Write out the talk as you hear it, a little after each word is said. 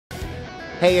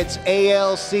Hey, it's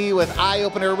ALC with Eye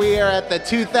Opener. We are at the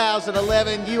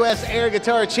 2011 U.S. Air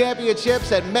Guitar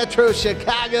Championships at Metro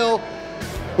Chicago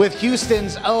with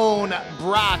Houston's own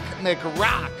Brock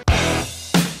McRock.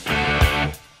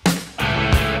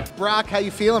 Brock, how you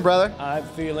feeling, brother? I'm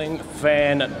feeling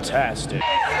fantastic.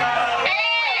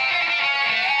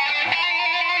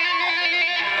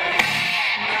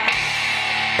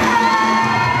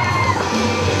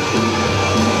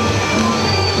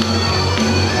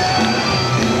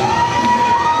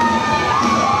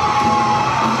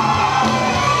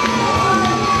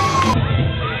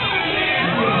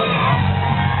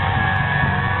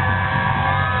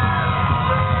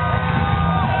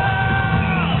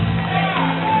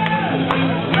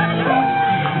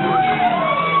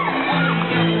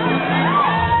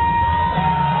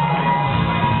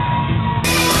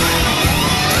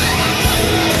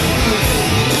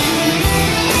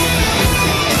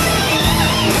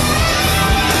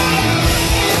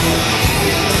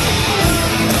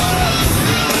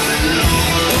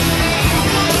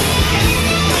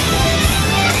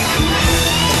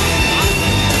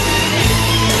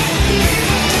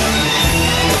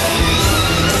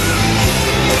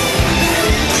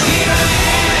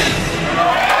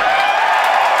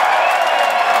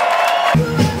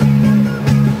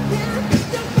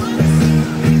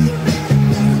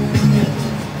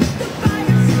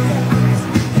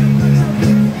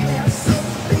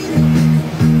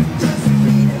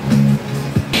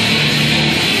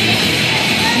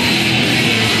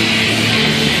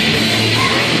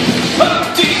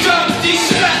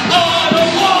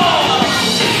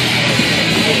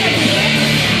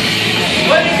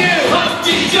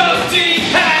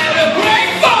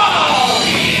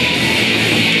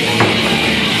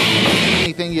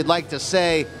 Anything you'd like to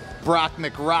say, Brock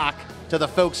McRock, to the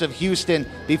folks of Houston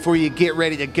before you get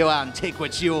ready to go out and take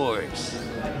what's yours?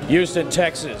 Houston,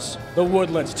 Texas. The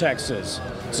Woodlands, Texas.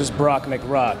 This is Brock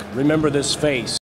McRock. Remember this face.